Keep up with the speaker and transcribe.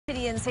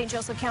in St.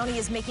 Joseph County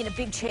is making a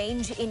big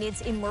change in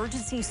its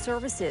emergency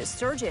services.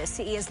 Sturgis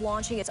is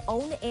launching its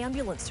own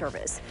ambulance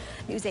service.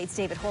 News 8's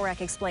David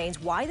Horak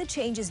explains why the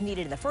change is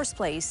needed in the first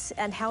place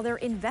and how they're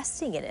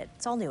investing in it.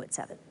 It's all new at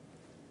 7.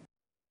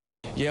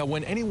 Yeah,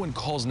 when anyone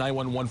calls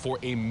 911 for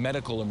a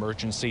medical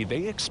emergency,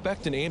 they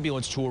expect an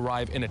ambulance to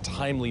arrive in a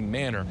timely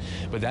manner.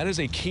 But that is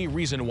a key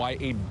reason why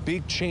a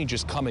big change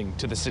is coming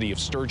to the city of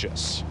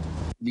Sturgis.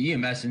 The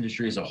EMS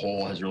industry as a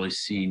whole has really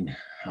seen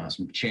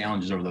some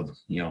challenges over the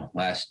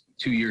last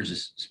 2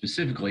 years,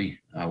 specifically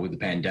with the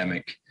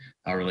pandemic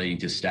relating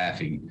to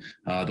staffing.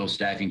 Those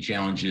staffing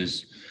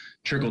challenges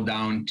trickled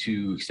down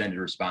to extended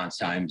response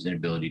times and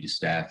ability to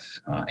staff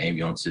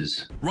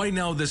ambulances. Right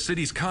now, the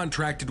city's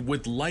contracted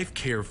with Life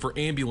Care for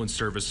ambulance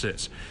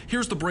services.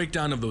 Here's the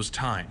breakdown of those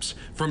times.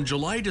 From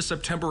July to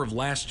September of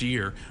last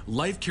year,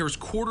 Life Care's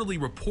quarterly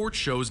report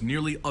shows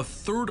nearly a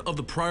third of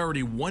the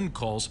Priority 1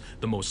 calls,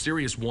 the most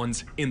serious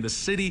ones in the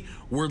city,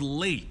 were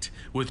late,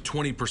 with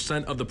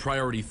 20% of the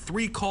Priority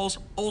 3 calls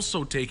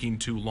also taking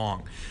too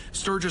long.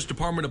 Sturgis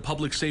Department of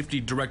Public Safety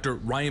Director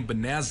Ryan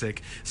Banaszak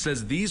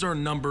says these are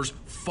numbers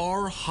far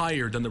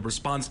higher than the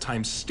response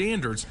time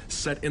standards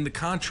set in the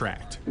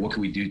contract. What can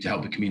we do to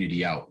help the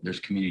community out? There's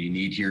community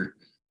need here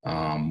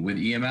with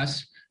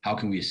EMS. How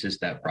can we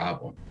assist that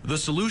problem? The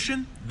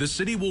solution? The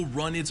city will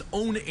run its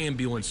own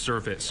ambulance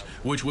service,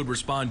 which would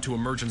respond to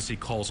emergency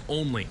calls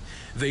only.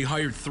 They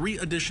hired 3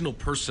 additional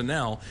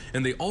personnel,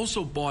 and they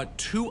also bought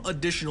 2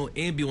 additional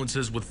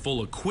ambulances with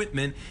full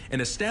equipment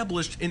and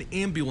established an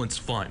ambulance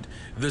fund.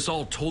 This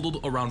all totaled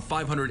around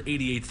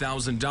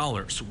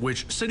 $588,000,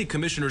 which city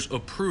commissioners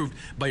approved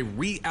by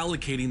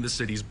reallocating the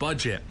city's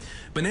budget.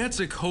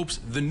 Banaszak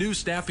hopes the new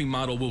staffing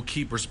model will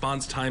keep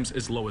response times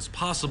as low as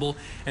possible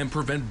and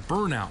prevent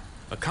burnout,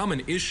 a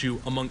common issue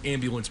among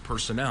ambulance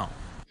personnel.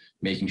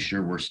 Making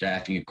sure we're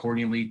staffing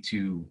accordingly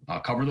to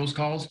cover those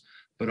calls,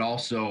 but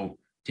also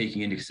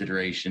taking into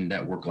consideration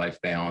that work-life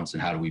balance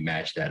and how do we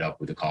match that up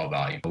with the call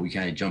volume. We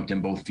kind of jumped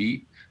in both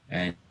feet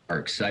and are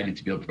excited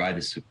to be able to provide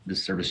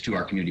this service to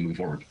our community moving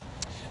forward.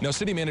 Now,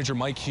 City Manager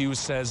Mike Hughes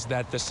says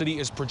that the city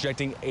is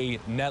projecting a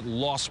net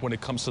loss when it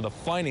comes to the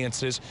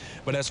finances,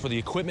 but as for the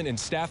equipment and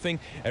staffing,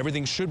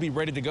 everything should be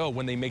ready to go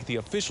when they make the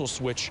official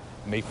switch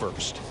May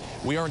 1st.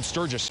 We are in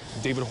Sturgis.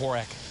 David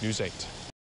Horak, News 8.